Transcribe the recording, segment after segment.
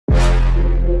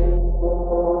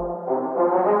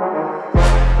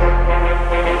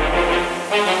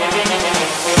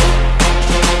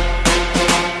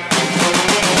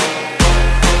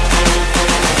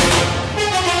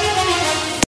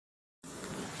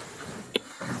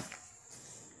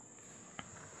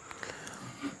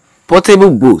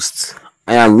Portable boasts,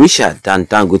 I am richer than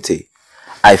Dangote.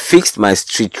 I fixed my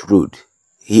street road.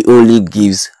 He only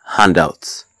gives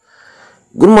handouts.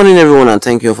 Good morning, everyone, and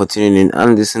thank you all for tuning in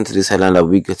and listening to this headline that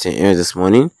we got in here this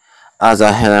morning. As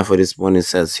our headline for this morning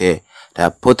says here,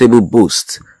 that Portable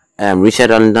boasts, I am richer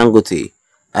than Dangote.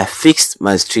 I fixed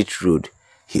my street road.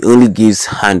 He only gives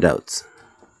handouts.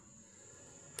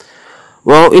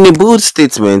 Well, in a bold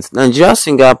statement, Nigeria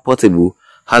singer Portable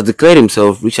has declared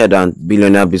himself richer than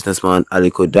billionaire businessman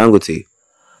Aliko Dangote.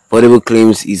 Portable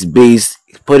claims is based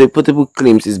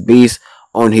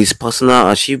on his personal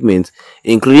achievements,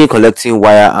 including collecting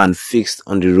wire and fixed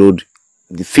the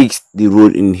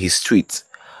road in his street.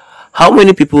 How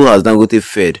many people has Dangote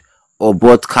fed or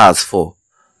bought cars for?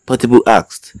 Portable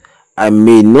asked. I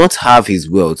may not have his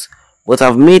wealth, but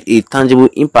I've made a tangible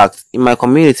impact in my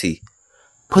community.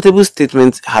 Portable's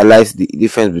statement highlights the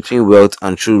difference between wealth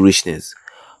and true richness.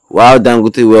 While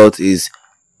Dangote wealth is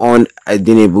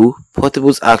undeniable,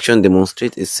 Portable's action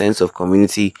demonstrates a sense of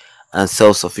community and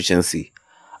self-sufficiency.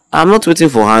 I'm not waiting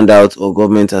for handouts or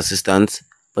government assistance,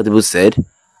 Portable said.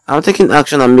 I'm taking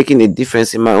action and making a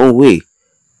difference in my own way.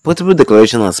 Portable's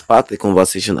declaration has sparked a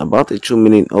conversation about the true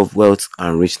meaning of wealth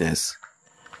and richness.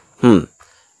 And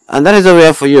that is all we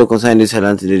have for you concerning this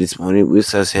headline today this morning. We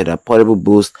says here that Portable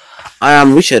boasts, I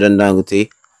am richer than Dangote.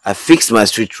 I fixed my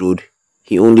street road.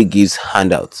 He only gives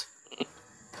handouts.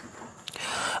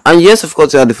 And yes, of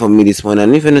course, you had it for me this morning.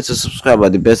 And if you need to subscribe,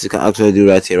 the best you can actually do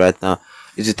right here, right now,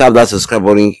 is to tap that subscribe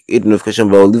button, hit the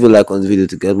notification bell, leave a like on the video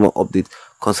to get more updates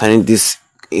concerning this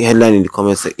headline in the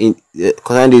comments.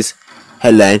 Concerning this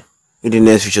headline in the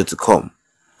next future to come.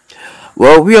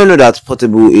 Well, we all know that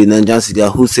Portable is a Nigerian singer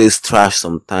who says trash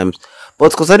sometimes,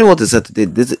 but concerning what he said today,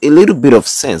 there's a little bit of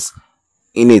sense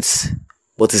in it,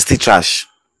 but it's still trash.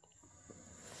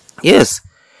 Yes,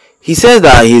 he says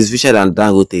that he's richer than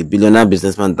Dangote, billionaire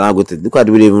businessman Dangote. Look at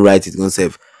the way they even write it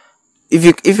himself.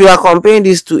 If you are comparing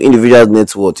these two individuals'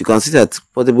 net worth, you can see that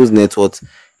Portable's net worth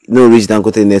no reach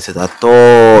Dangote net worth at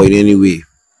all in any way.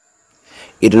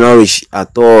 It do not reach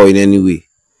at all in any way.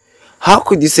 How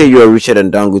could you say you are richer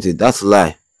than Dangote? That's a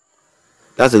lie.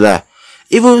 That's a lie.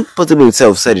 Even Portable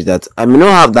himself said it, that I may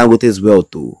not have Dangote's wealth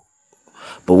too,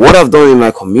 but what I've done in my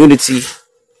community,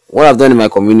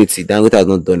 Dangote has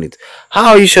not done it.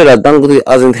 How are you sure that Dangote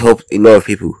hasn't helped a lot of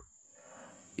people?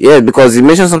 Yeah, because he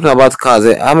mentioned something about cars.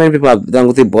 How many people have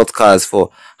Dangote bought cars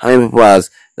for? How many people has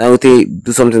Dangote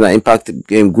do something that impacted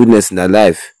goodness in their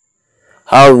life?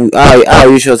 How are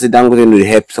you sure that Dangote will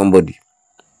help somebody?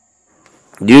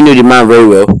 Do you know the man very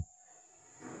well?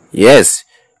 Yes.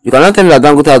 You cannot tell me that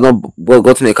Dangote has not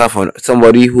gotten a car for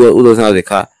somebody who doesn't have a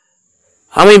car.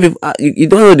 How many people? You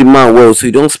don't know the man well, so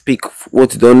you don't speak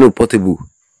what you don't know, Portable.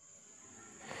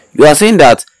 You are saying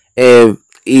that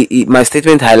my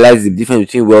statement highlights the difference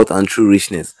between wealth and true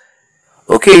richness.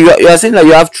 Okay, you are saying that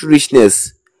you have true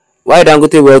richness. Why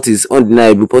Dangote wealth is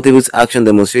undeniable, Portable's action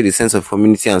demonstrates a sense of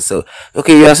community and self.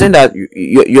 Okay, you are saying that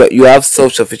you have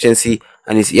self-sufficiency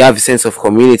and you have a sense of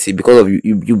community because of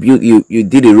you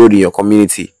did a road in your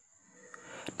community.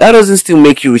 That doesn't still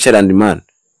make you richer than the man.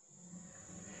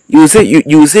 You say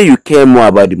you care more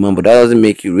about the man, but that doesn't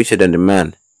make you richer than the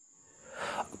man.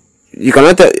 You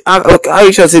cannot tell. How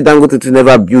you should say Dangote to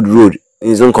never build road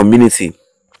in his own community?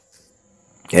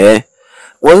 Yeah,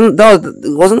 wasn't that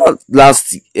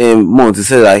last month he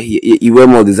said that he wear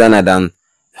more designer than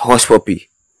Hush Puppy?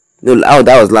 No,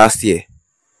 that was last year.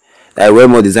 That he wear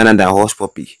more designer than Hush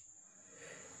Puppy.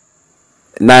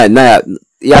 Now,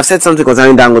 you have said something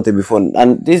concerning Dangote before,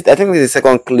 and this I think this is the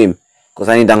second claim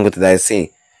concerning Dangote that is saying.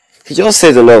 He just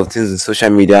says a lot of things in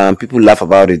social media and people laugh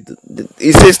about it.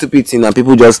 He says stupid things and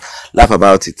people just laugh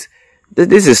about it.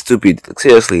 This is stupid.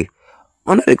 Seriously.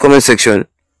 Under the comment section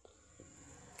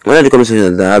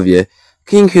that I have here,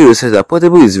 King Hero says that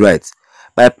Portable is right.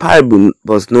 By parable,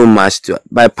 but no match to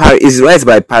is right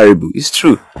by parable. It's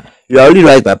true. You are only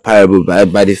right by parable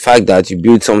by the fact that you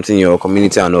build something in your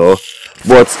community and all,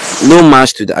 but no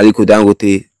match to the Aliko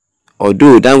Dangote.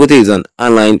 Although Dangote is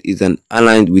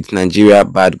aligned with Nigeria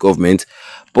bad government,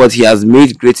 but he has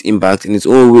made great impact in his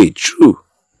own way. True.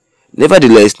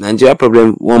 Nevertheless, Nigeria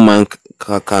problem one man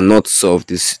cannot solve.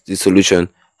 The solution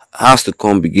has to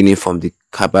come beginning from the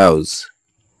cabals.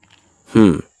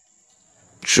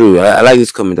 True. I like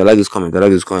this comment.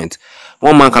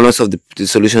 One man cannot solve the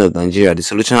solution of Nigeria. The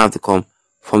solution has to come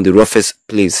from the roughest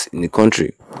place in the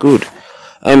country. Good.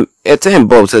 Etienne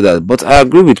Bob said that, but I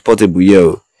agree with Portable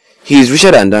here. He is richer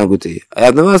than Dangote. I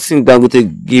have never seen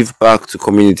Dangote give back to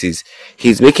communities he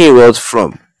is making wealth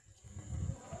from.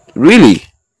 Really?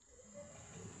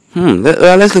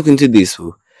 Let's look into this.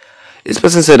 This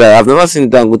person said that I've never seen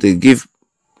Dangote give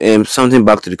something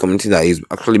back to the community that he's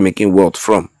actually making wealth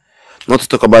from. Not to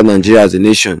talk about Nigeria as a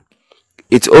nation.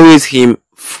 It's always him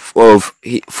for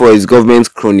his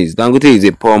government cronies. Dangote is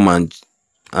a poor man,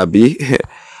 Abi.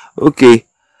 Okay.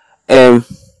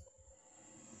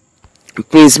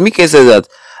 Prince Mike says that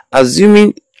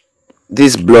assuming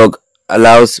this blog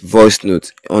allows voice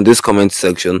notes on this comment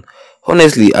section,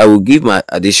 honestly, I will give my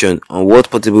addition on what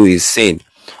Portable is saying.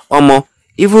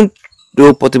 Even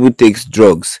though Portable takes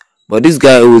drugs, but this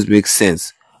guy always makes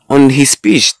sense on his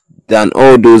speech than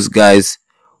all those guys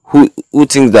who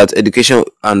think that education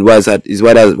and wiser is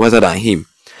wiser than him.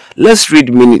 Let's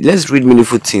read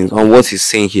meaningful things on what he's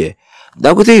saying here.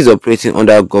 Dangote is operating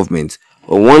under government,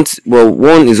 but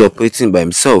one is operating by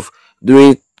himself,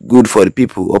 doing good for the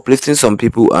people, uplifting some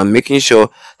people and making sure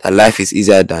that life is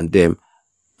easier than them,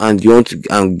 and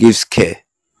gives care.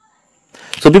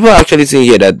 So people are actually saying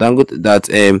here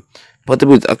that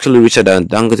Portable is actually richer than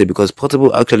Dangote because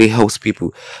Portable actually helps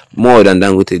people more than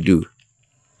Dangote do.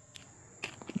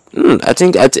 I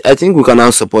think we can now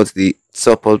support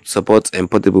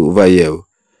Portable over here.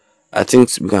 I think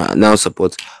we can now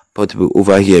support Portable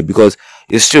over here because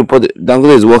it's true.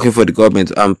 Dangote is working for the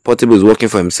government and Portable is working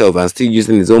for himself and still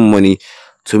using his own money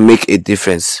to make a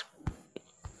difference.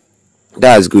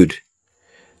 That's good.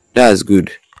 That's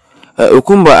good.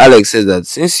 Okumba Alex says that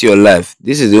since your life,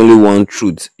 this is the only one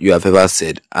truth you have ever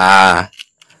said. Wow.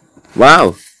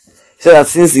 He said that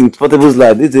since in Portable's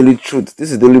life, this is the only truth.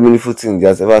 This is the only meaningful thing he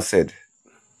has ever said.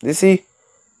 You see,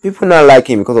 people now like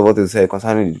him because of what he said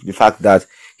concerning the fact that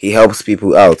he helps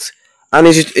people out. And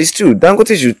it's true.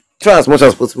 Dangote should try as much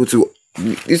as possible to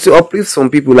uplift some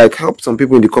people, like help some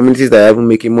people in the communities that are even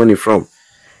making money from.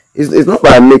 It's not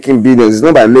by making billions. It's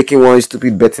not by making one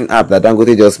stupid betting app that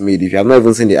Dangote just made. If you have not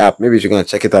even seen the app, maybe you're gonna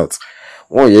check it out.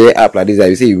 One app like this that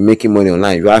you say you're making money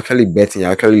online, you're actually betting,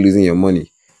 you're actually losing your money,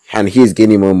 and he's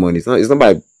gaining more money. It's not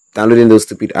by downloading those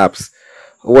stupid apps.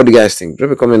 What do you guys think?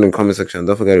 Drop a comment in the comment section.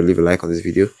 Don't forget to leave a like on this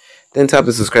video. Then tap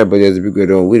the subscribe button as a big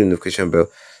red on with the notification bell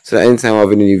so that anytime I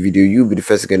have any new video, you'll be the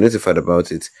first to get notified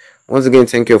about it. Once again,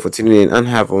 thank you for tuning in and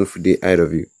have a wonderful day ahead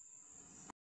of you.